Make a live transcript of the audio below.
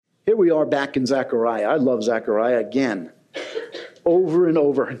Here we are back in Zechariah. I love Zechariah again, over and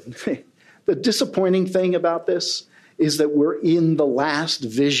over. The disappointing thing about this is that we're in the last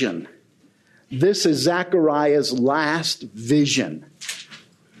vision. This is Zechariah's last vision.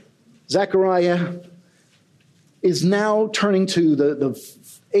 Zechariah is now turning to the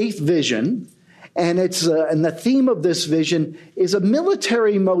eighth vision, and and the theme of this vision is a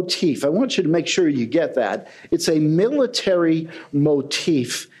military motif. I want you to make sure you get that. It's a military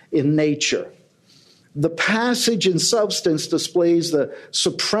motif in nature. The passage in substance displays the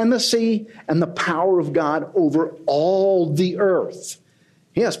supremacy and the power of God over all the earth.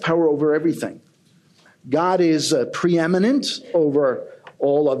 He has power over everything. God is preeminent over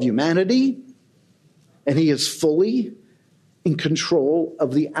all of humanity, and he is fully in control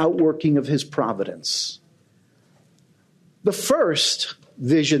of the outworking of his providence. The first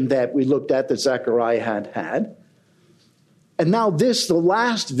vision that we looked at that Zechariah had, and now this, the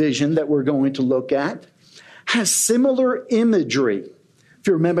last vision that we're going to look at, has similar imagery. If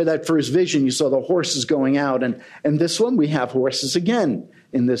you remember that first vision, you saw the horses going out, and this one we have horses again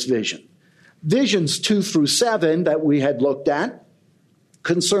in this vision. Visions 2 through 7 that we had looked at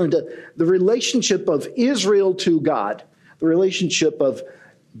concerned the relationship of Israel to God, the relationship of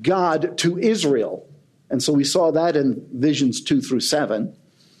God to Israel. And so we saw that in visions 2 through 7.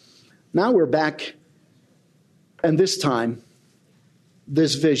 Now we're back, and this time,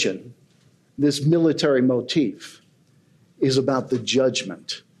 this vision, this military motif, is about the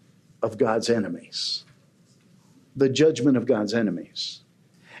judgment of God's enemies. The judgment of God's enemies.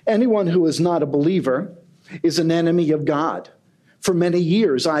 Anyone who is not a believer is an enemy of God. For many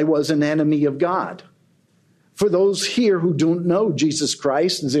years, I was an enemy of God. For those here who don't know Jesus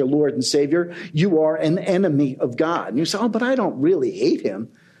Christ as their Lord and Savior, you are an enemy of God. And you say, oh, but I don't really hate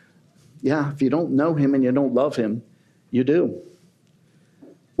him. Yeah, if you don't know him and you don't love him, you do.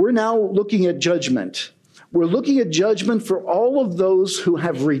 We're now looking at judgment. We're looking at judgment for all of those who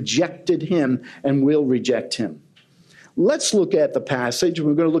have rejected him and will reject him. Let's look at the passage.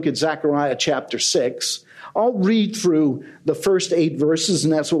 We're going to look at Zechariah chapter 6. I'll read through the first 8 verses,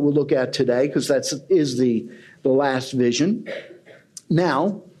 and that's what we'll look at today, because that is the last vision.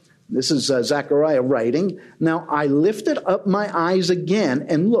 Now, this is Zechariah writing. Now I lifted up my eyes again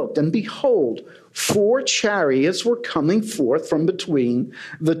and looked, and behold, 4 chariots were coming forth from between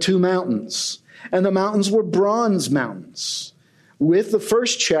the 2 mountains. And the mountains were bronze mountains. With the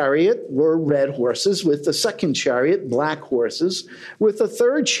first chariot were red horses, with the second chariot black horses, with the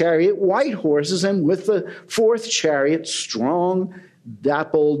third chariot white horses, and with the fourth chariot strong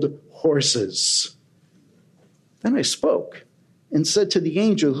dappled horses. Then I spoke and said to the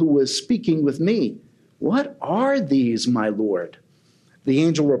angel who was speaking with me, what are these, my Lord? The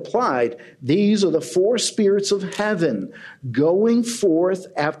angel replied, these are the 4 spirits of heaven going forth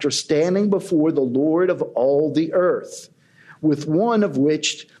after standing before the Lord of all the earth, with one of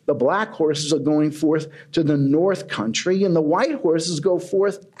which the black horses are going forth to the north country, and the white horses go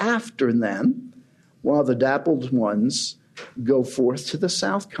forth after them, while the dappled ones go forth to the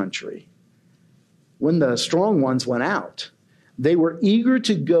south country. When the strong ones went out, they were eager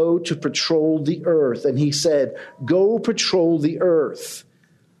to go to patrol the earth. And he said, go patrol the earth.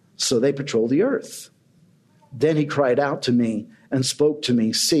 So they patrolled the earth. Then he cried out to me and spoke to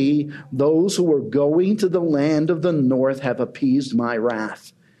me, see, those who are going to the land of the north have appeased my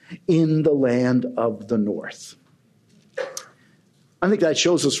wrath in the land of the north. I think that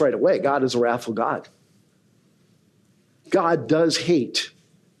shows us right away, God is a wrathful God. God does hate.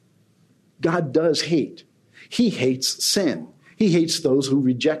 God does hate. He hates sin. He hates those who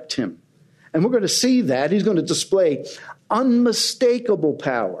reject him. And we're going to see that. He's going to display unmistakable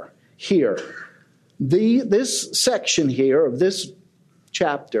power here. This section here of this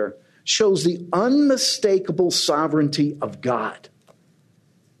chapter shows the unmistakable sovereignty of God.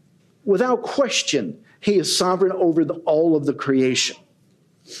 Without question, he is sovereign over all of the creation.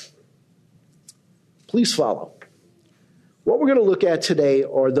 Please follow. What we're going to look at today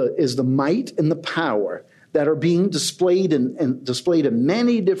is the might and the power that are being displayed in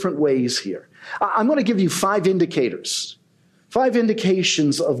many different ways here. I'm going to give you 5 indicators, 5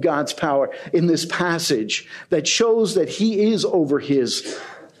 indications of God's power in this passage that shows that he is over his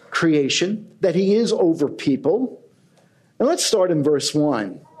creation, that he is over people. And let's start in verse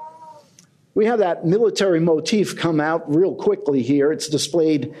 1. We have that military motif come out real quickly here. It's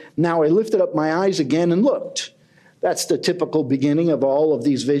displayed, now I lifted up my eyes again and looked. That's the typical beginning of all of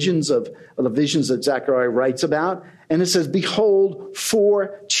these visions, of the visions that Zechariah writes about. And it says, behold,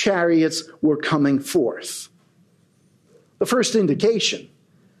 4 chariots were coming forth. The first indication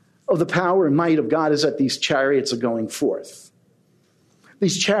of the power and might of God is that these chariots are going forth.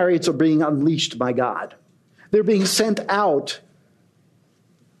 These chariots are being unleashed by God. They're being sent out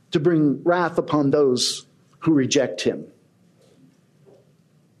to bring wrath upon those who reject him.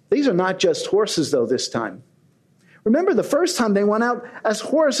 These are not just horses, though, this time. Remember the first time they went out as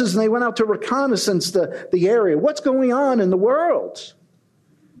horses and they went out to reconnaissance the area. What's going on in the world?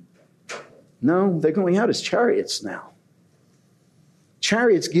 No, they're going out as chariots now.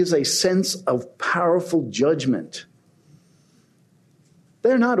 Chariots gives a sense of powerful judgment.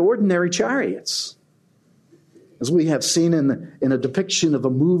 They're not ordinary chariots. As we have seen in a depiction of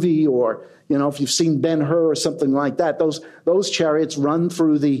a movie, or, if you've seen Ben-Hur or something like that, those chariots run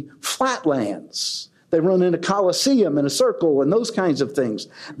through the flatlands. They run in a coliseum, in a circle, and those kinds of things.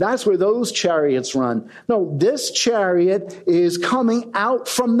 That's where those chariots run. No, this chariot is coming out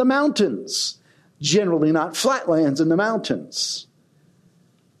from the mountains. Generally not flatlands in the mountains.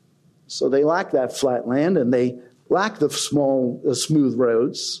 So they lack that flat land, and they lack the smooth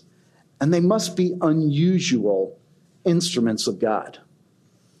roads, and they must be unusual instruments of God.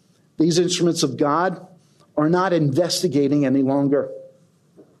 These instruments of God are not investigating any longer.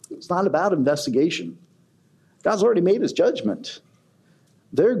 It's not about investigation. God's already made his judgment.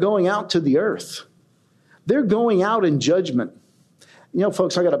 They're going out to the earth. They're going out in judgment.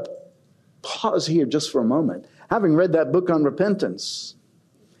 Folks, I got to pause here just for a moment. Having read that book on repentance,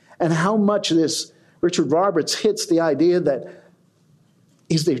 and how much this Richard Roberts hits the idea that,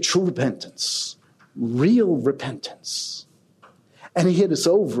 is there true repentance? Real repentance? And he hit us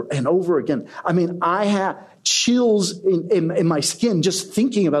over and over again. I mean, I have chills in my skin just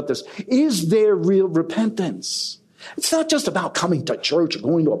thinking about this. Is there real repentance? It's not just about coming to church or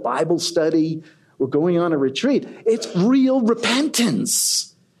going to a Bible study or going on a retreat. It's real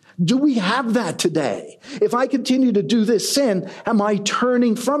repentance. Do we have that today? If I continue to do this sin, am I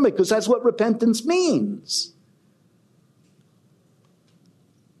turning from it? Because that's what repentance means.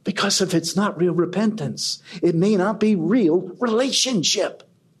 Because if it's not real repentance, it may not be real relationship.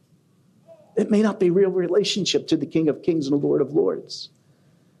 It may not be real relationship to the King of Kings and the Lord of Lords.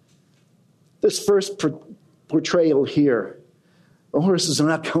 This first portrayal here, the horses are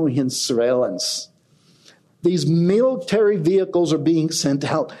not going in surveillance. These military vehicles are being sent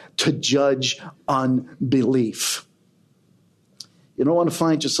out to judge unbelief. You don't want to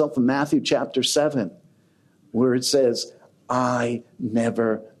find yourself in Matthew chapter 7, where it says, I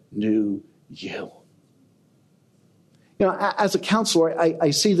never knew you. As a counselor,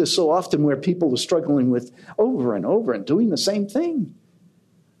 I see this so often where people are struggling with over and over and doing the same thing.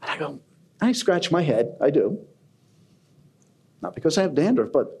 And I scratch my head. I do. Not because I have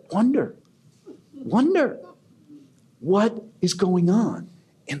dandruff, but wonder what is going on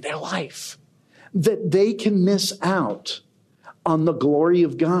in their life that they can miss out on the glory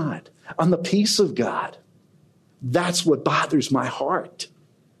of God, on the peace of God. That's what bothers my heart.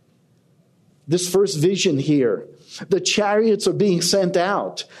 This first vision here, the chariots are being sent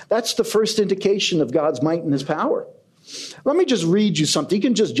out. That's the first indication of God's might and his power. Let me just read you something. You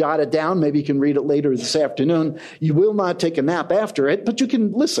can just jot it down. Maybe you can read it later this afternoon. You will not take a nap after it, but you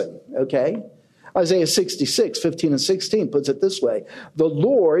can listen, okay? Isaiah 66, 15 and 16 puts it this way. The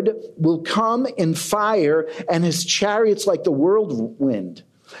Lord will come in fire and his chariots like the whirlwind,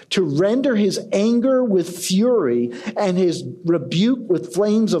 to render his anger with fury and his rebuke with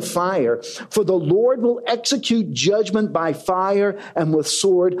flames of fire. For the Lord will execute judgment by fire and with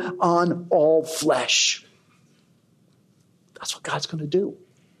sword on all flesh. That's what God's going to do.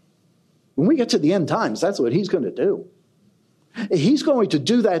 When we get to the end times, that's what he's going to do. He's going to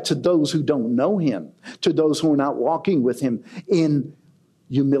do that to those who don't know him, to those who are not walking with him in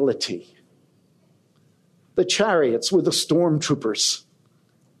humility. The chariots were the stormtroopers.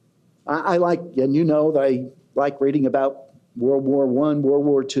 I like, and you know that I like reading about World War I, World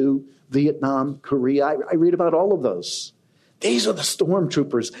War II, Vietnam, Korea. I read about all of those. These are the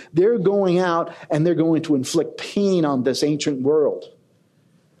stormtroopers. They're going out and they're going to inflict pain on this ancient world.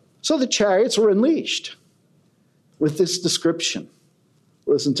 So the chariots were unleashed with this description.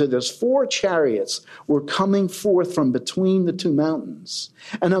 Listen to this. 4 chariots were coming forth from between the 2 mountains.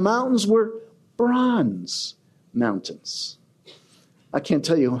 And the mountains were bronze mountains. I can't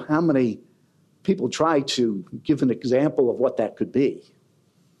tell you how many people try to give an example of what that could be.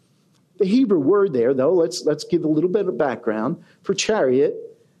 The Hebrew word there, though, let's give a little bit of background, for chariot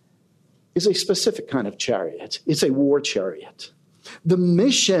is a specific kind of chariot. It's a war chariot. The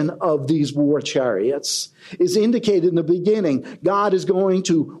mission of these war chariots is indicated in the beginning. God is going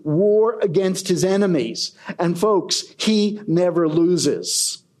to war against his enemies. And folks, he never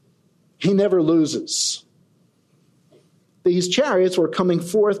loses. He never loses. These chariots were coming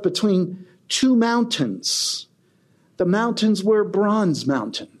forth between 2 mountains. The mountains were bronze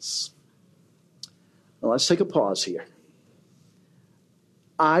mountains. Well, let's take a pause here.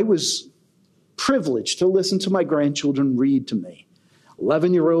 I was privileged to listen to my grandchildren read to me.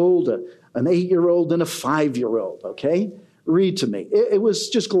 11-year-old, an 8-year-old, and a 5-year-old, okay? Read to me. It was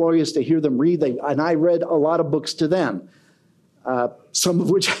just glorious to hear them read. And I read a lot of books to them, some of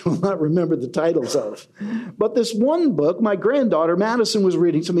which I will not remember the titles of. But this one book, my granddaughter Madison was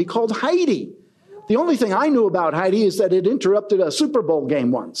reading to me, called Heidi. The only thing I knew about Heidi is that it interrupted a Super Bowl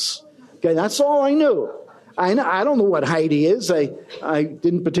game once. Okay, that's all I knew. I don't know what Heidi is. I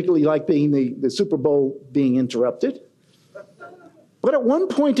didn't particularly like being the Super Bowl being interrupted. But at one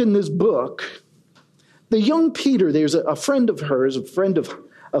point in this book, the young Peter, there's a friend of hers, a friend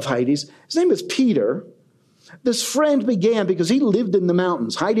of Heidi's. His name is Peter. This friend began, because he lived in the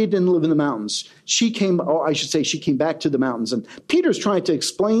mountains. Heidi didn't live in the mountains. She came back to the mountains. And Peter's trying to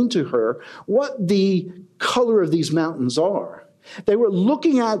explain to her what the color of these mountains are. They were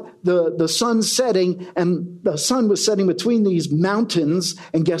looking at the sun setting, and the sun was setting between these mountains.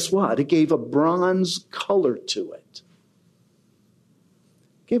 And guess what? It gave a bronze color to it.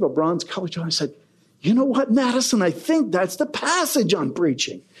 It gave a bronze color to it. I said, you know what, Madison? I think that's the passage I'm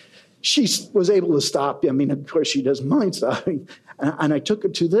preaching. She was able to stop. I mean, of course, she doesn't mind stopping. And I took her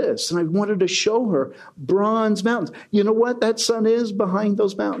to this, and I wanted to show her bronze mountains. You know what that sun is behind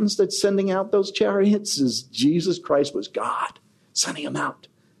those mountains that's sending out those chariots? Is Jesus Christ was God sending them out.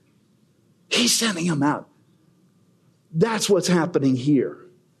 He's sending them out. That's what's happening here.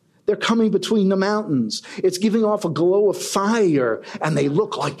 They're coming between the mountains. It's giving off a glow of fire, and they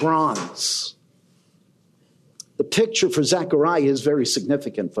look like bronze. The picture for Zechariah is very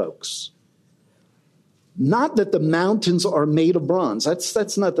significant, folks. Not that the mountains are made of bronze.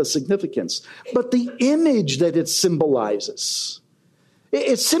 That's not the significance. But the image that it symbolizes.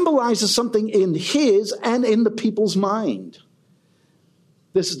 It symbolizes something in his and in the people's mind.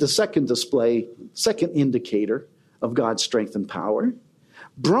 This is the second indicator of God's strength and power.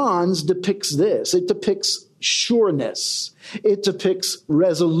 Bronze depicts this. It depicts sureness. It depicts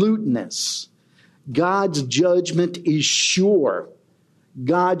resoluteness. God's judgment is sure.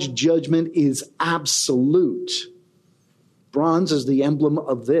 God's judgment is absolute. Bronze is the emblem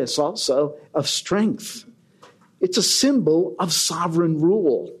of this also, of strength. It's a symbol of sovereign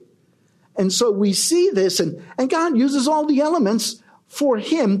rule. And so we see this, and God uses all the elements for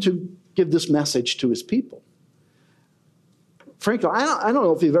him to give this message to his people. Frankly, I don't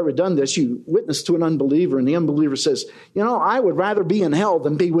know if you've ever done this. You witness to an unbeliever, and the unbeliever says, you know, I would rather be in hell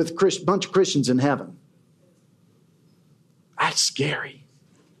than be with a bunch of Christians in heaven. That's scary.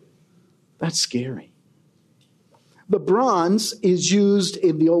 That's scary. The bronze is used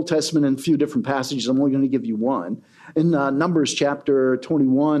in the Old Testament in a few different passages. I'm only going to give you one. In Numbers chapter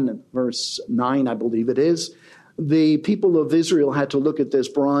 21, verse 9, I believe it is, the people of Israel had to look at this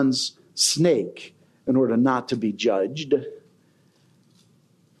bronze snake in order not to be judged.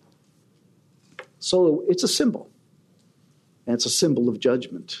 So it's a symbol, and it's a symbol of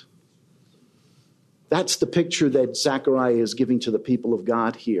judgment. That's the picture that Zechariah is giving to the people of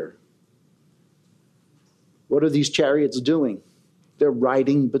God here. What are these chariots doing? They're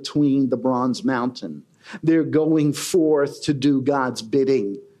riding between the bronze mountain. They're going forth to do God's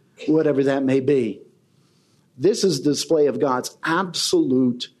bidding, whatever that may be. This is the display of God's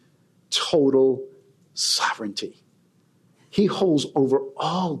absolute, total sovereignty. He holds over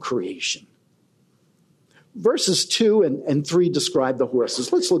all creation. Verses 2 and 3 describe the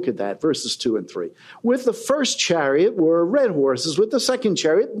horses. Let's look at that, verses 2 and 3. With the first chariot were red horses, with the second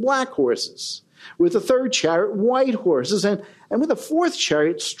chariot, black horses. With the third chariot, white horses, and with the fourth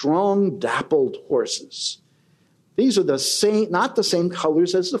chariot, strong, dappled horses. These are not the same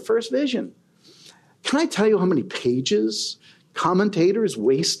colors as the first vision. Can I tell you how many pages commentators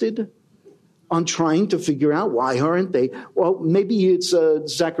wasted on trying to figure out why aren't they? Well, maybe it's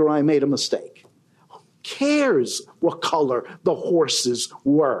Zechariah made a mistake. Who cares what color the horses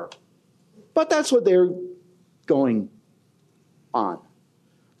were? But that's what they're going on.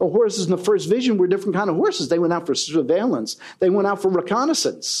 The horses in the first vision were different kind of horses. They went out for surveillance. They went out for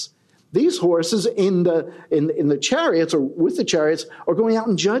reconnaissance. These horses in the chariots or with the chariots are going out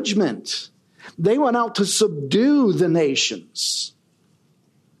in judgment. They went out to subdue the nations.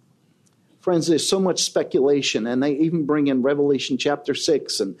 Friends, there's so much speculation, and they even bring in Revelation chapter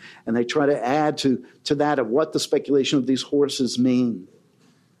 6, and they try to add to that of what the speculation of these horses mean.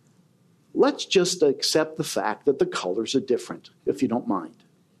 Let's just accept the fact that the colors are different, if you don't mind.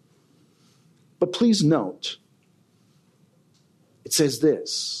 But please note, it says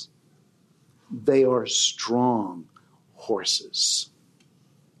this, they are strong horses.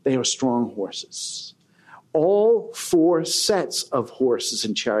 They are strong horses. All four sets of horses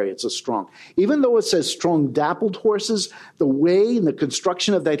and chariots are strong. Even though it says strong dappled horses, the way and the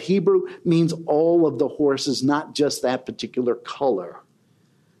construction of that Hebrew means all of the horses, not just that particular color.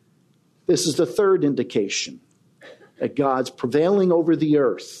 This is the third indication that God's prevailing over the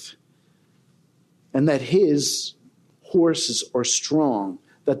earth and that his horses are strong,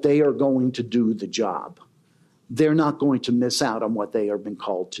 that they are going to do the job. They're not going to miss out on what they have been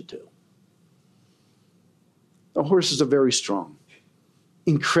called to do. The horses are very strong,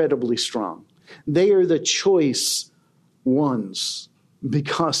 incredibly strong. They are the choice ones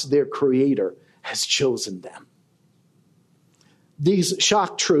because their Creator has chosen them. These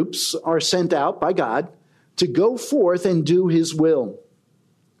shock troops are sent out by God to go forth and do his will.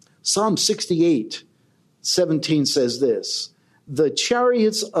 Psalm 68:17 says this, "The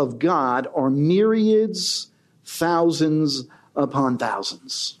chariots of God are myriads, thousands upon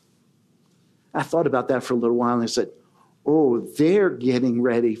thousands." I thought about that for a little while and I said, oh, they're getting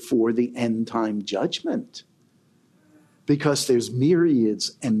ready for the end time judgment because there's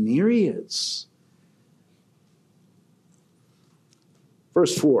myriads and myriads.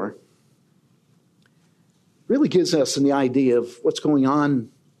 Verse 4 really gives us an idea of what's going on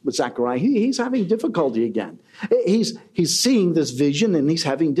with Zechariah. He's having difficulty again. He's seeing this vision and he's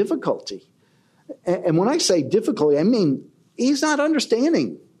having difficulty. And when I say difficulty, I mean he's not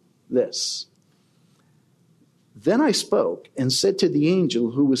understanding this. Then I spoke and said to the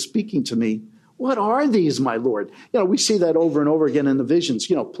angel who was speaking to me, "What are these, my Lord?" We see that over and over again in the visions.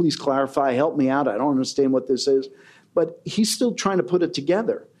 Please clarify, help me out. I don't understand what this is. But he's still trying to put it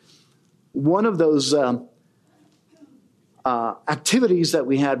together. One of those activities that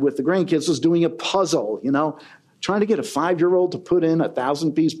we had with the grandkids was doing a puzzle, trying to get a 5-year-old to put in a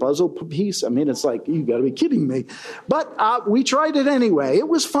 1,000-piece puzzle piece. I mean, it's like, you got to be kidding me. But we tried it anyway. It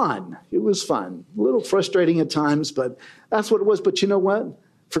was fun. It was fun. A little frustrating at times, but that's what it was. But you know what?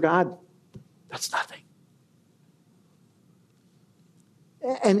 For God, that's nothing.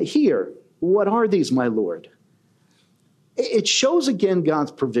 And here, what are these, my Lord? It shows again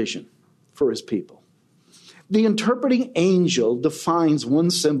God's provision for his people. The interpreting angel defines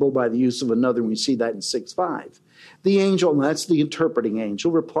one symbol by the use of another, and we see that in 6:5. The angel, and that's the interpreting angel,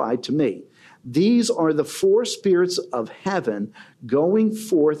 replied to me, "These are the 4 spirits of heaven going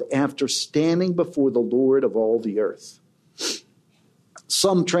forth after standing before the Lord of all the earth."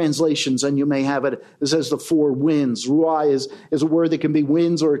 Some translations, and you may have it says the 4 winds. Ruah is a word that can be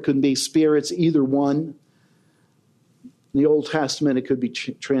winds or it can be spirits, either one. In the Old Testament, it could be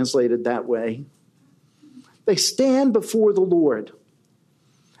translated that way. They stand before the Lord.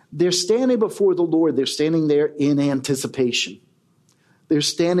 They're standing before the Lord. They're standing there in anticipation. They're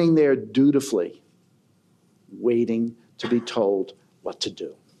standing there dutifully, waiting to be told what to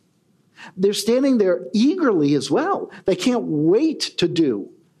do. They're standing there eagerly as well. They can't wait to do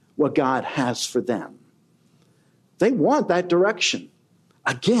what God has for them. They want that direction.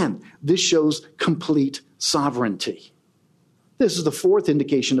 Again, this shows complete sovereignty. This is the 4th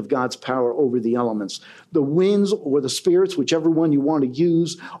indication of God's power over the elements. The winds or the spirits, whichever one you want to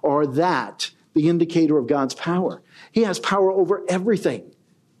use, are the indicator of God's power. He has power over everything.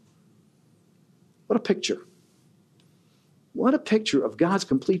 What a picture. What a picture of God's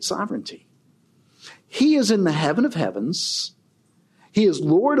complete sovereignty. He is in the heaven of heavens. He is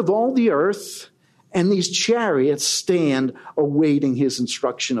Lord of all the earth. And these chariots stand awaiting his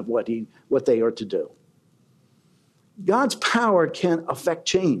instruction of what they are to do. God's power can affect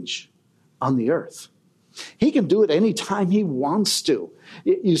change on the earth. He can do it anytime he wants to.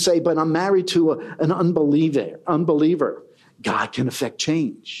 You say, but I'm married to an unbeliever. God can affect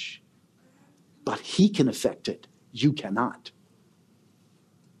change. But he can affect it. You cannot.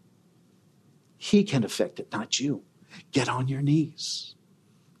 He can affect it, not you. Get on your knees.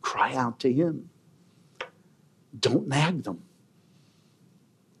 Cry out to him. Don't nag them.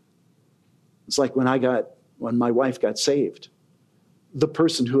 It's like when my wife got saved, the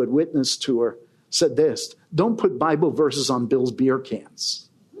person who had witnessed to her said this, "Don't put Bible verses on Bill's beer cans.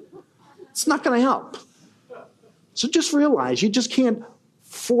 It's not going to help." So just realize you just can't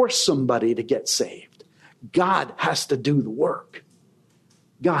force somebody to get saved. God has to do the work.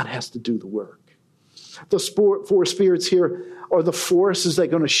 God has to do the work. The 4 spirits here are the forces that are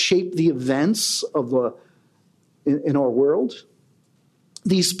going to shape the events in our world.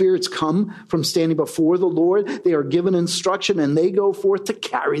 These spirits come from standing before the Lord. They are given instruction and they go forth to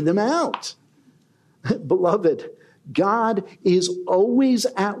carry them out. Beloved, God is always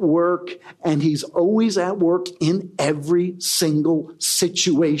at work, and he's always at work in every single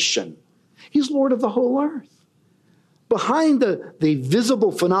situation. He's Lord of the whole earth. behind the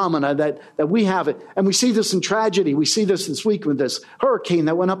visible phenomena that we have, and we see this in tragedy. We see this week with this hurricane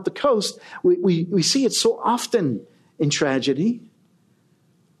that went up the coast. We see it so often in tragedy.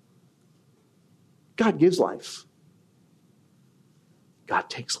 God gives life. God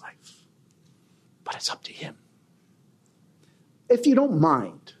takes life. But it's up to him. If you don't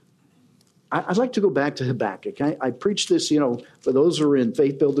mind, I'd like to go back to Habakkuk. I preached this, for those who are in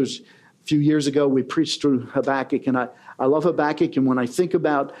Faith Builders a few years ago, we preached through Habakkuk, and I love Habakkuk. And when I think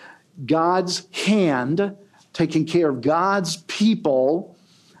about God's hand taking care of God's people,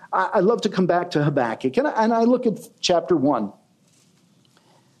 I love to come back to Habakkuk. And I look at chapter 1.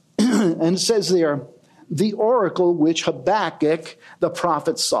 And it says there, the oracle which Habakkuk the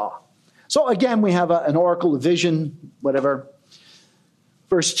prophet saw. So again, we have an oracle, a vision, whatever.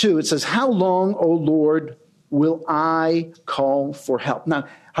 Verse 2, it says, how long, O Lord, will I call for help? Now,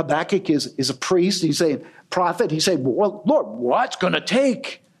 Habakkuk is a priest. He's saying, prophet. He's saying, well, Lord, what's going to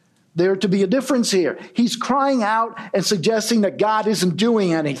take there to be a difference here? He's crying out and suggesting that God isn't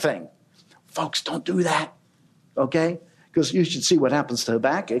doing anything. Folks, don't do that, okay? Because you should see what happens to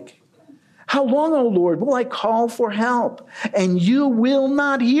Habakkuk. How long, O Lord, will I call for help, and you will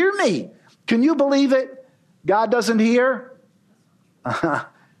not hear me? Can you believe it? God doesn't hear?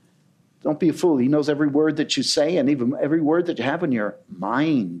 Don't be a fool. He knows every word that you say and even every word that you have in your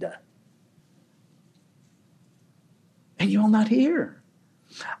mind. And you will not hear.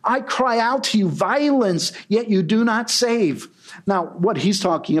 I cry out to you violence, yet you do not save. Now, what he's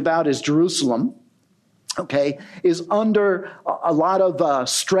talking about is Jerusalem, okay, is under a lot of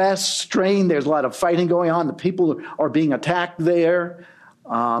stress, strain. There's a lot of fighting going on. The people are being attacked there.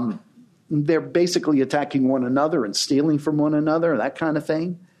 They're basically attacking one another and stealing from one another, that kind of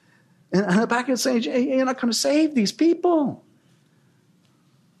thing. And Habakkuk is saying, hey, you're not going to save these people.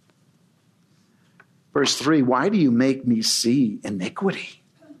 Verse 3, why do you make me see iniquity?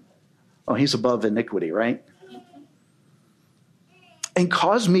 Oh, he's above iniquity, right? And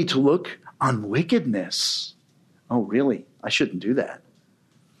cause me to look on wickedness. Oh, really? I shouldn't do that.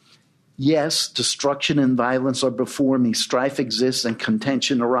 Yes, destruction and violence are before me. Strife exists and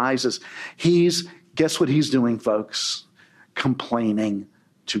contention arises. Guess what he's doing, folks? Complaining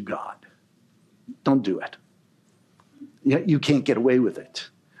to God. Don't do it. You can't get away with it.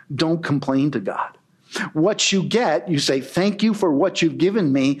 Don't complain to God. What you get, you say, thank you for what you've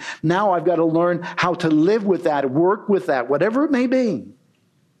given me. Now I've got to learn how to live with that, work with that, whatever it may be.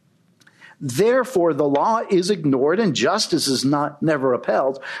 Therefore, the law is ignored and justice is never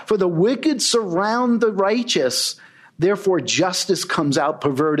upheld. For the wicked surround the righteous. Therefore, justice comes out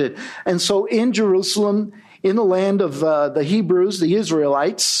perverted. And so in Jerusalem, in the land of the Hebrews, the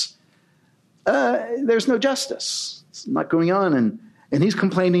Israelites, there's no justice. It's not going on. And he's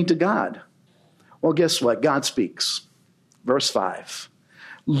complaining to God. Well, guess what? God speaks. Verse 5.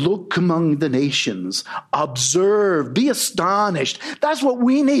 Look among the nations. Observe. Be astonished. That's what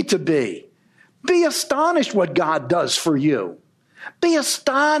we need to be. Be astonished what God does for you. Be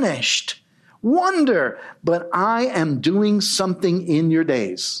astonished. Wonder. But I am doing something in your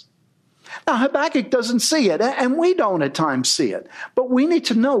days. Now, Habakkuk doesn't see it, and we don't at times see it. But we need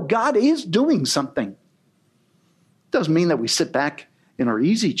to know God is doing something. Doesn't mean that we sit back in our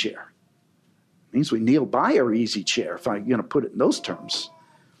easy chair. It means we kneel by our easy chair, if I'm going to put it in those terms.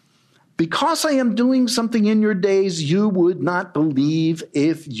 Because I am doing something in your days, you would not believe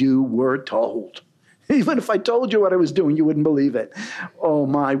if you were told. Even if I told you what I was doing, you wouldn't believe it. Oh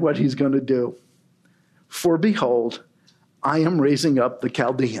my, what he's going to do. For behold, I am raising up the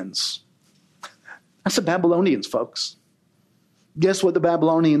Chaldeans. That's the Babylonians, folks. Guess what the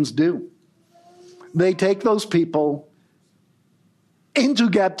Babylonians do? They take those people into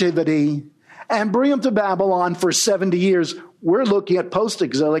captivity and bring them to Babylon for 70 years. We're looking at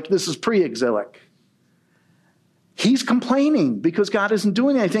post-exilic. This is pre-exilic. He's complaining because God isn't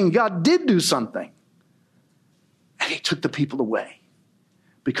doing anything. God did do something. And he took the people away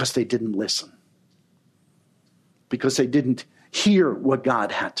because they didn't listen. Because they didn't hear what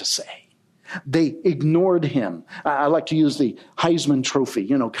God had to say. They ignored him. I like to use the Heisman Trophy,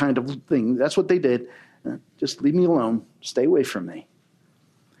 kind of thing. That's what they did. Just leave me alone. Stay away from me.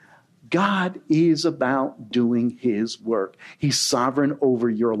 God is about doing his work. He's sovereign over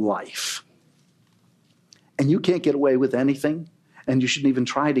your life. And you can't get away with anything, and you shouldn't even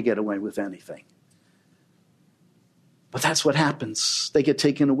try to get away with anything. But that's what happens. They get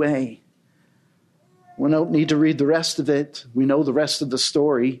taken away. We don't need to read the rest of it. We know the rest of the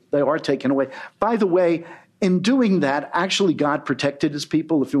story. They are taken away. By the way, In doing that, actually God protected his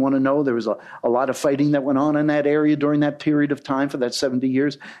people. If you want to know, there was a lot of fighting that went on in that area during that period of time for that 70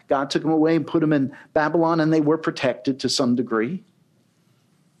 years. God took them away and put them in Babylon, and they were protected to some degree.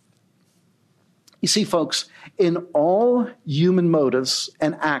 You see, folks, in all human motives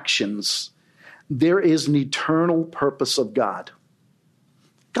and actions, there is an eternal purpose of God.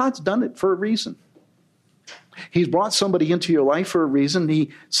 God's done it for a reason. He's brought somebody into your life for a reason.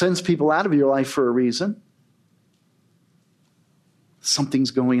 He sends people out of your life for a reason.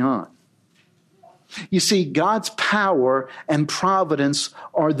 Something's going on. You see, God's power and providence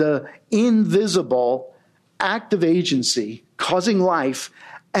are the invisible active agency causing life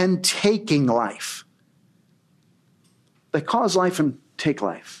and taking life. They cause life and take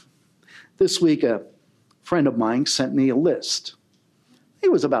life. This week, a friend of mine sent me a list.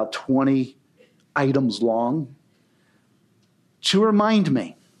 It was about 20 items long to remind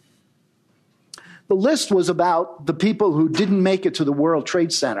me. The list was about the people who didn't make it to the World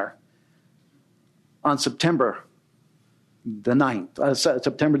Trade Center on September the 9th,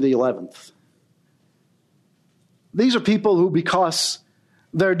 September the 11th. These are people who, because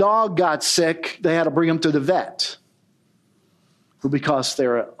their dog got sick, they had to bring him to the vet. Who, because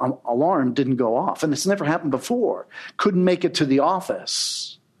their alarm didn't go off, and it's never happened before, couldn't make it to the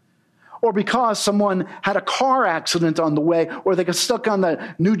office. Or because someone had a car accident on the way, or they got stuck on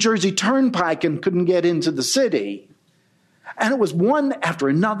the New Jersey Turnpike and couldn't get into the city. And it was one after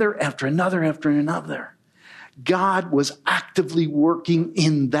another, after another, after another. God was actively working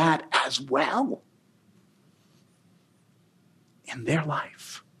in that as well. In their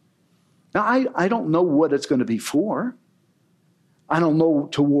life. Now, I don't know what it's going to be for. I don't know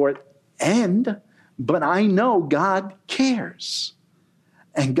to what end, but I know God cares.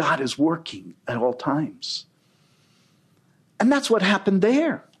 And God is working at all times. And that's what happened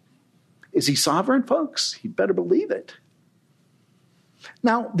there. Is he sovereign, folks? You better believe it.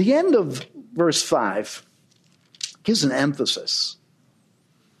 Now, the end of verse 5 gives an emphasis.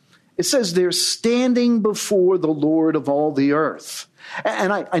 It says they're standing before the Lord of all the earth.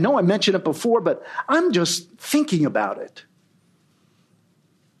 And I know I mentioned it before, but I'm just thinking about it.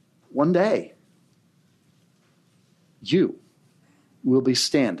 One day, you will be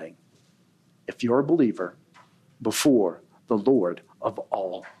standing, if you're a believer, before the Lord of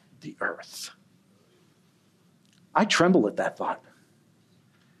all the earth. I tremble at that thought.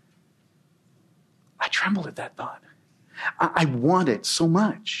 I tremble at that thought. I want it so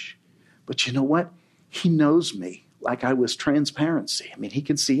much. But you know what? He knows me like I was transparency. I mean, he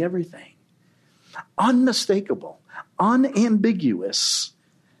can see everything. Unmistakable, unambiguous.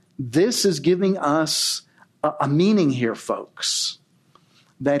 This is giving us a meaning here, folks,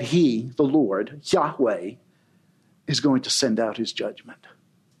 that he, the Lord, Yahweh, is going to send out his judgment.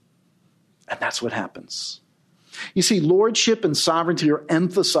 And that's what happens. You see, lordship and sovereignty are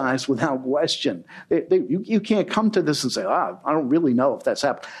emphasized without question. You can't come to this and say, I don't really know if that's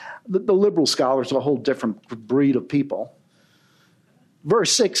happened. The liberal scholars are a whole different breed of people.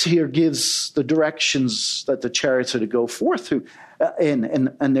 Verse 6 here gives the directions that the chariots are to go forth through in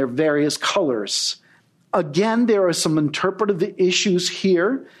their various colors. Again, there are some interpretive issues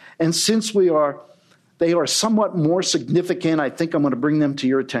here, and since they are somewhat more significant, I think I'm going to bring them to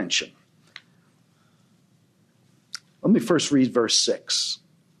your attention. Let me first read verse 6.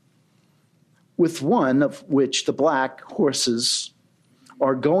 With one of which the black horses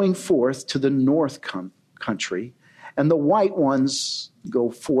are going forth to the north country, and the white ones go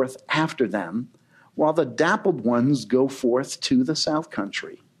forth after them, while the dappled ones go forth to the south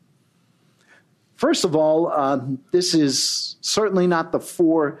country. First of all, this is certainly not the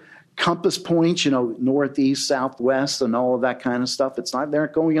four compass points, north, east, southwest, and all of that kind of stuff. It's not, they're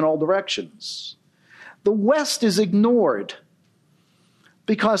going in all directions. The west is ignored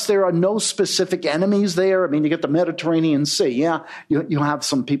because there are no specific enemies there. I mean, you get the Mediterranean Sea. Yeah, you have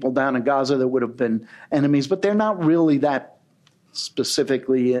some people down in Gaza that would have been enemies, but they're not really that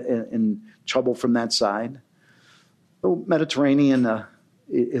specifically in trouble from that side. The Mediterranean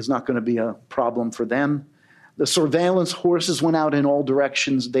is not going to be a problem for them. The surveillance horses went out in all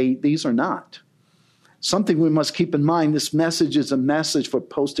directions. These are not. Something we must keep in mind, this message is a message for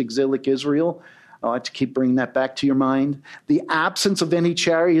post-exilic Israel. I like to keep bringing that back to your mind. The absence of any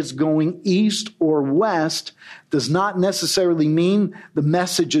chariots going east or west does not necessarily mean the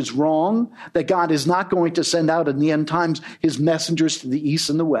message is wrong, that God is not going to send out in the end times his messengers to the east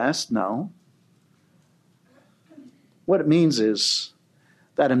and the west. No. What it means is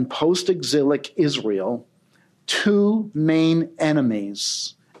that in post-exilic Israel, two main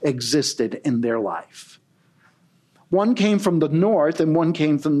enemies existed in their life. One came from the north and one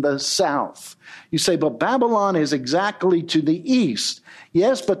came from the south. You say, but Babylon is exactly to the east.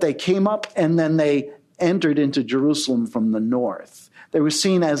 Yes, but they came up and then they entered into Jerusalem from the north. They were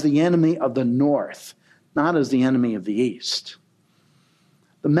seen as the enemy of the north, not as the enemy of the east.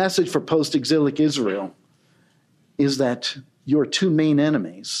 The message for post-exilic Israel is that your two main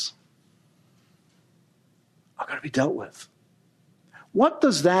enemies are going to be dealt with. What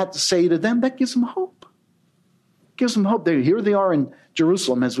does that say to them? That gives them hope. It gives them hope. Here they are in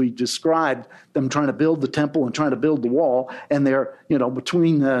Jerusalem, as we described them trying to build the temple and trying to build the wall, and they're,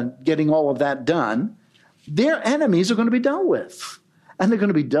 between getting all of that done, their enemies are going to be dealt with. And they're going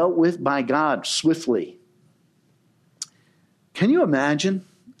to be dealt with by God swiftly. Can you imagine?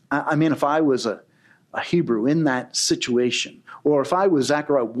 I mean, if I was a Hebrew in that situation, or if I was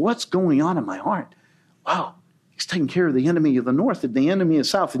Zechariah, what's going on in my heart? Wow, he's taking care of the enemy of the north and the enemy of the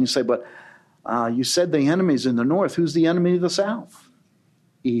south. And you say, but you said the enemy's in the north. Who's the enemy of the south?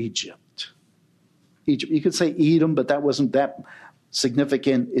 Egypt. Egypt. You could say Edom, but that wasn't that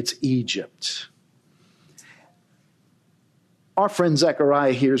significant. It's Egypt. Our friend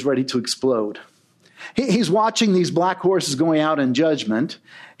Zechariah here is ready to explode. He's watching these black horses going out in judgment,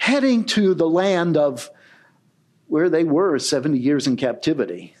 heading to the land of where they were 70 years in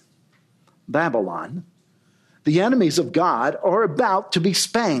captivity, Babylon. The enemies of God are about to be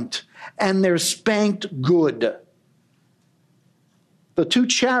spanked, and they're spanked good. The two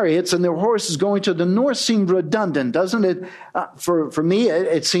chariots and their horses going to the north seemed redundant, doesn't it? For me,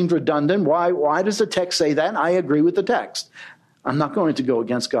 it seemed redundant. Why does the text say that? I agree with the text. I'm not going to go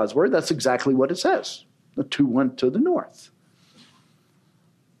against God's word. That's exactly what it says. The two went to the north.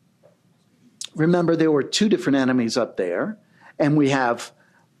 Remember, there were two different enemies up there, and we have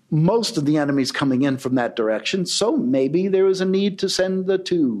most of the enemies coming in from that direction, so maybe there was a need to send the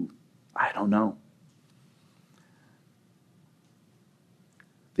two. I don't know.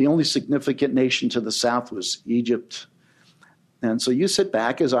 The only significant nation to the south was Egypt. And so you sit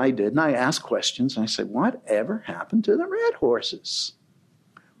back, as I did, and I ask questions, and I say, whatever happened to the red horses?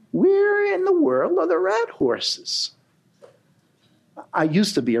 Where in the world are the red horses? I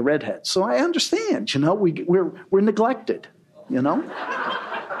used to be a redhead, so I understand, we're neglected,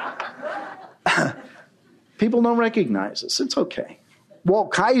 People don't recognize us. It's okay.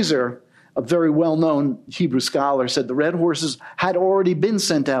 Walt Kaiser, a very well-known Hebrew scholar, said the red horses had already been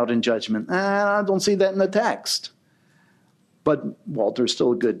sent out in judgment. I don't see that in the text. But Walter's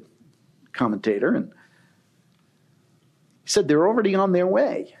still a good commentator, and he said they're already on their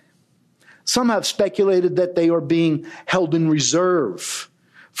way. Some have speculated that they are being held in reserve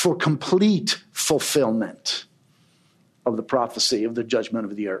for complete fulfillment of the prophecy of the judgment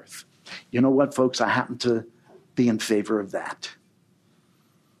of the earth. You know what, folks? I happen to be in favor of that.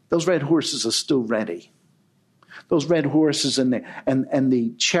 Those red horses are still ready. Those red horses and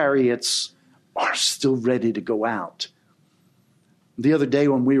the chariots are still ready to go out. The other day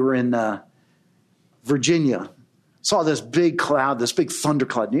when we were in Virginia, saw this big cloud, this big thunder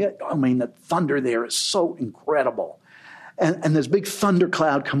cloud. I mean, the thunder there is so incredible. And this big thunder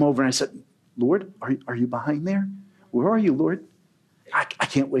cloud come over, and I said, Lord, are you behind there? Where are you, Lord? I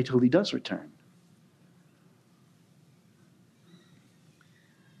can't wait till he does return.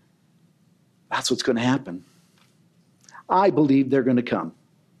 That's what's going to happen. I believe they're going to come.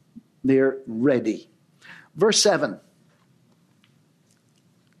 They're ready. Verse 7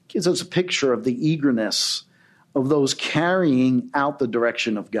 gives us a picture of the eagerness of those carrying out the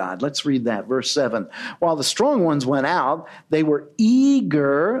direction of God. Let's read that. Verse 7. While the strong ones went out, they were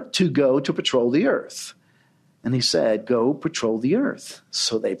eager to go to patrol the earth. And he said, go patrol the earth.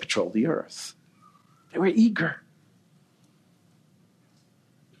 So they patrolled the earth. They were eager.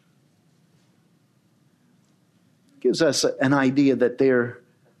 Gives us an idea that they're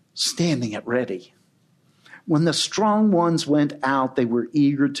standing at ready. When the strong ones went out, they were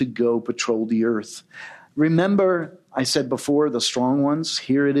eager to go patrol the earth. Remember, I said before, the strong ones?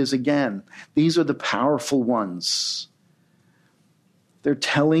 Here it is again. These are the powerful ones. They're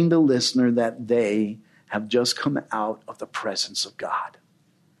telling the listener that they have just come out of the presence of God.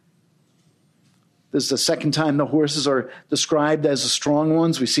 This is the second time the horses are described as the strong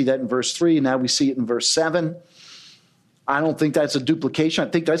ones. We see that in verse 3. Now we see it in verse 7. I don't think that's a duplication.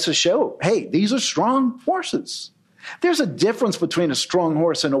 I think that's a show. Hey, these are strong horses. There's a difference between a strong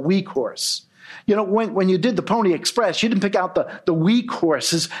horse and a weak horse. When you did the Pony Express, you didn't pick out the weak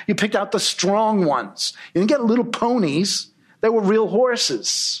horses. You picked out the strong ones. You didn't get little ponies. They were real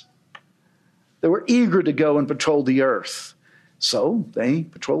horses. They were eager to go and patrol the earth. So they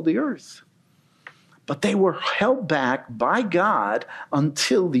patrolled the earth. But they were held back by God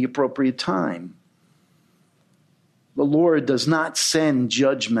until the appropriate time. The Lord does not send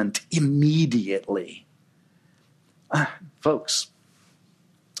judgment immediately. Folks,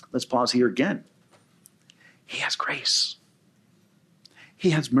 let's pause here again. He has grace. He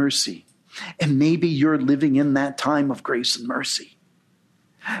has mercy. And maybe you're living in that time of grace and mercy.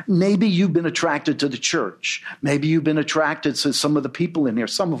 Maybe you've been attracted to the church. Maybe you've been attracted to some of the people in here.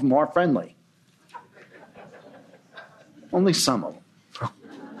 Some of them are friendly. Only some of them.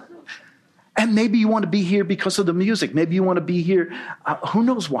 And maybe you want to be here because of the music. Maybe you want to be here, who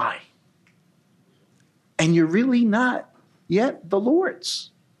knows why. And you're really not yet the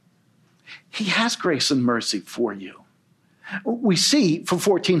Lord's. He has grace and mercy for you. We see for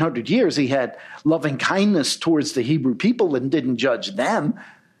 1,400 years he had loving kindness towards the Hebrew people and didn't judge them.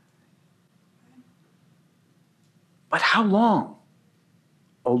 But how long,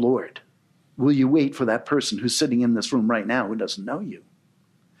 oh Lord, will you wait for that person who's sitting in this room right now who doesn't know you?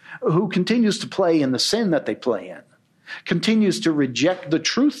 Who continues to play in the sin that they play in, continues to reject the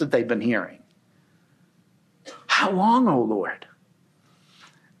truth that they've been hearing. How long, O Lord?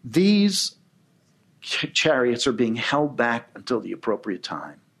 These chariots are being held back until the appropriate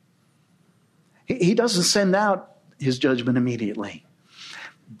time. He doesn't send out his judgment immediately,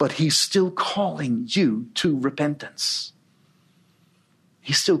 but he's still calling you to repentance.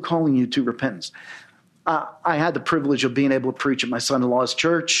 He's still calling you to repentance. I had the privilege of being able to preach at my son-in-law's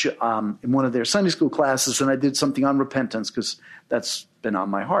church in one of their Sunday school classes, and I did something on repentance because that's been on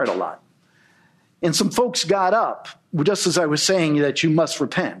my heart a lot. And some folks got up, just as I was saying that you must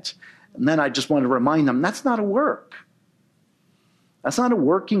repent. And then I just wanted to remind them, that's not a work. That's not a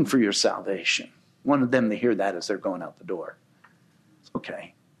working for your salvation. I wanted them to hear that as they're going out the door. It's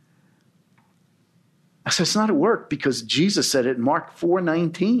okay. I said, it's not a work because Jesus said it in Mark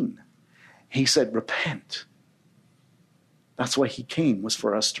 4:19. He said, repent. That's why he came, was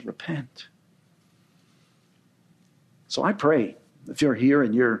for us to repent. So I pray, if you're here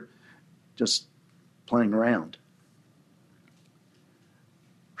and you're just playing around,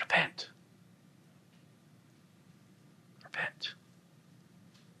 repent. Repent.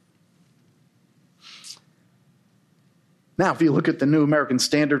 Now, if you look at the New American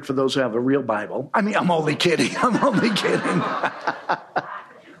Standard for those who have a real Bible, I'm only kidding. I'm only kidding.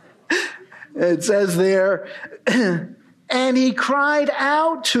 It says there, and he cried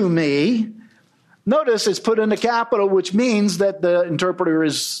out to me. Notice it's put in the capital, which means that the interpreter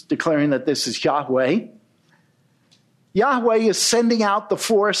is declaring that this is Yahweh. Yahweh is sending out the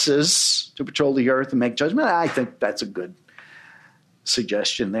forces to patrol the earth and make judgment. I think that's a good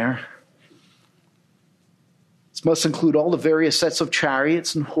suggestion there. This must include all the various sets of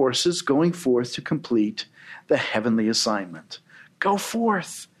chariots and horses going forth to complete the heavenly assignment. Go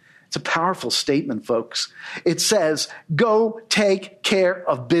forth. It's a powerful statement, folks. It says, go take care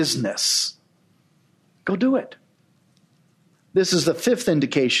of business. Go do it. This is the fifth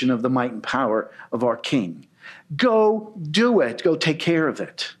indication of the might and power of our King. Go do it. Go take care of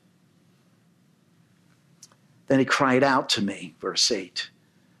it. Then he cried out to me, verse 8,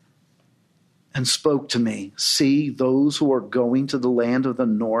 and spoke to me. See, those who are going to the land of the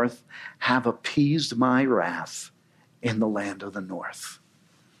north have appeased my wrath in the land of the north.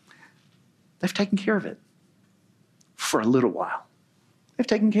 They've taken care of it for a little while. They've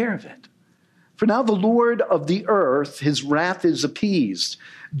taken care of it. For now the Lord of the earth, his wrath is appeased.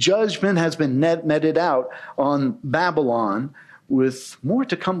 Judgment has been meted out on Babylon, with more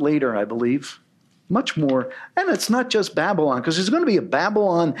to come later, I believe. Much more. And it's not just Babylon, because there's going to be a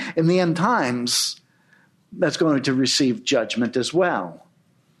Babylon in the end times that's going to receive judgment as well.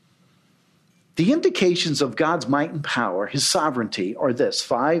 The indications of God's might and power, his sovereignty, are this.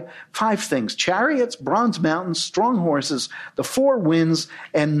 Five things. Chariots, bronze mountains, strong horses, the four winds,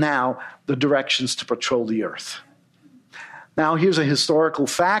 and now the directions to patrol the earth. Now, here's a historical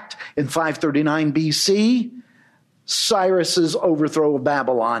fact. In 539 BC, Cyrus's overthrow of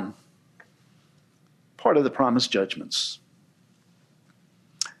Babylon. Part of the promised judgments.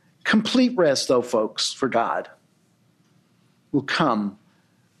 Complete rest, though, folks, for God will come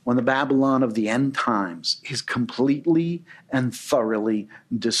when the Babylon of the end times is completely and thoroughly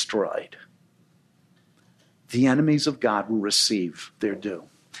destroyed. The enemies of God will receive their due.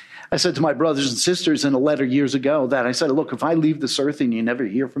 I said to my brothers and sisters in a letter years ago that I said, look, if I leave this earth and you never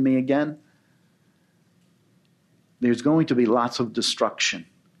hear from me again, there's going to be lots of destruction.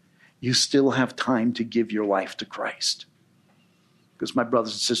 You still have time to give your life to Christ. Because my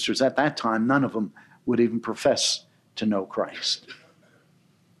brothers and sisters, at that time, none of them would even profess to know Christ.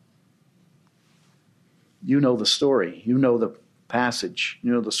 You know the story. You know the passage.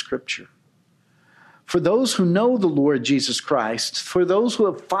 You know the scripture. For those who know the Lord Jesus Christ, for those who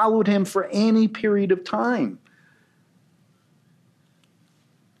have followed him for any period of time,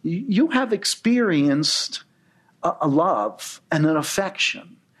 You have experienced a love and an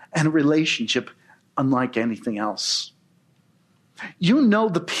affection and a relationship unlike anything else. You know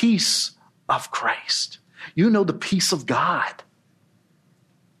the peace of Christ. You know the peace of God.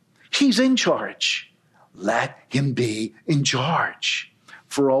 He's in charge. Let him be in charge.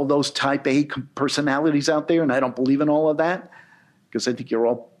 For all those type A personalities out there, and I don't believe in all of that, because I think you're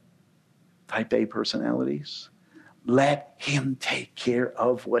all type A personalities, let him take care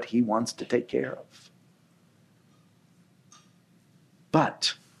of what he wants to take care of.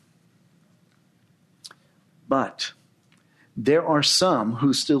 But there are some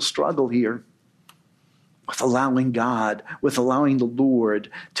who still struggle here with allowing God, with allowing the Lord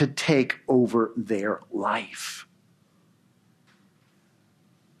to take over their life.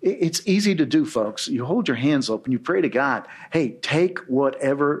 It's easy to do, folks. You hold your hands open, you pray to God, hey, take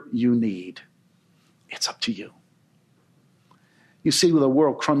whatever you need. It's up to you. You see the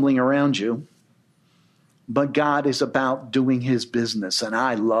world crumbling around you, but God is about doing his business, and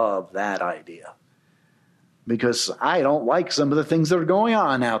I love that idea. Because I don't like some of the things that are going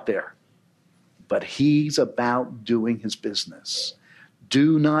on out there. But he's about doing his business.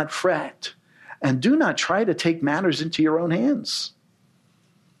 Do not fret. And do not try to take matters into your own hands.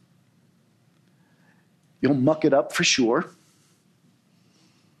 You'll muck it up for sure.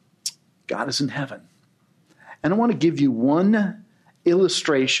 God is in heaven. And I want to give you one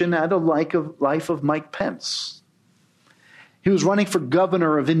illustration out of the life of Mike Pence. He was running for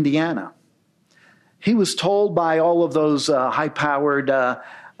governor of Indiana. He was told by all of those high-powered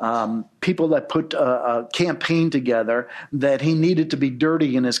people that put a campaign together that he needed to be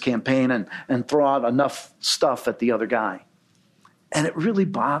dirty in his campaign and throw out enough stuff at the other guy. And it really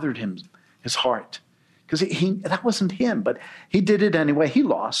bothered him, his heart, because that wasn't him, but he did it anyway. He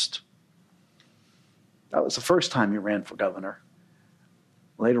lost. That was the first time he ran for governor.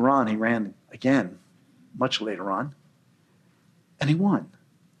 Later on, he ran again, much later on, and he won.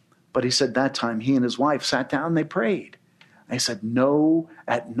 But he said that time he and his wife sat down and they prayed. They said, no,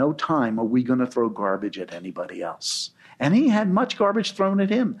 at no time are we going to throw garbage at anybody else. And he had much garbage thrown at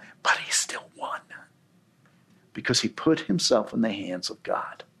him, but he still won. Because he put himself in the hands of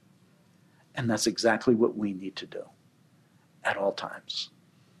God. And that's exactly what we need to do at all times.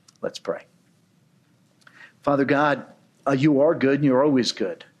 Let's pray. Father God, you are good and you're always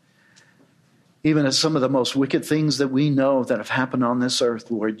good. Even as some of the most wicked things that we know that have happened on this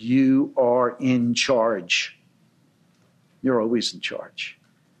earth, Lord, you are in charge. You're always in charge.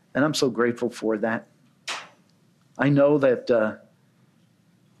 And I'm so grateful for that. I know that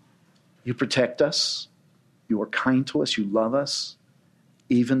you protect us. You are kind to us. You love us,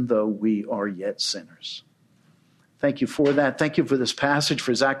 even though we are yet sinners. Thank you for that. Thank you for this passage,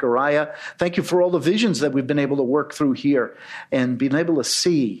 for Zechariah. Thank you for all the visions that we've been able to work through here and being able to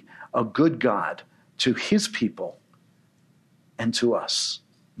see a good God to his people and to us.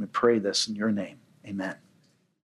 We pray this in your name. Amen.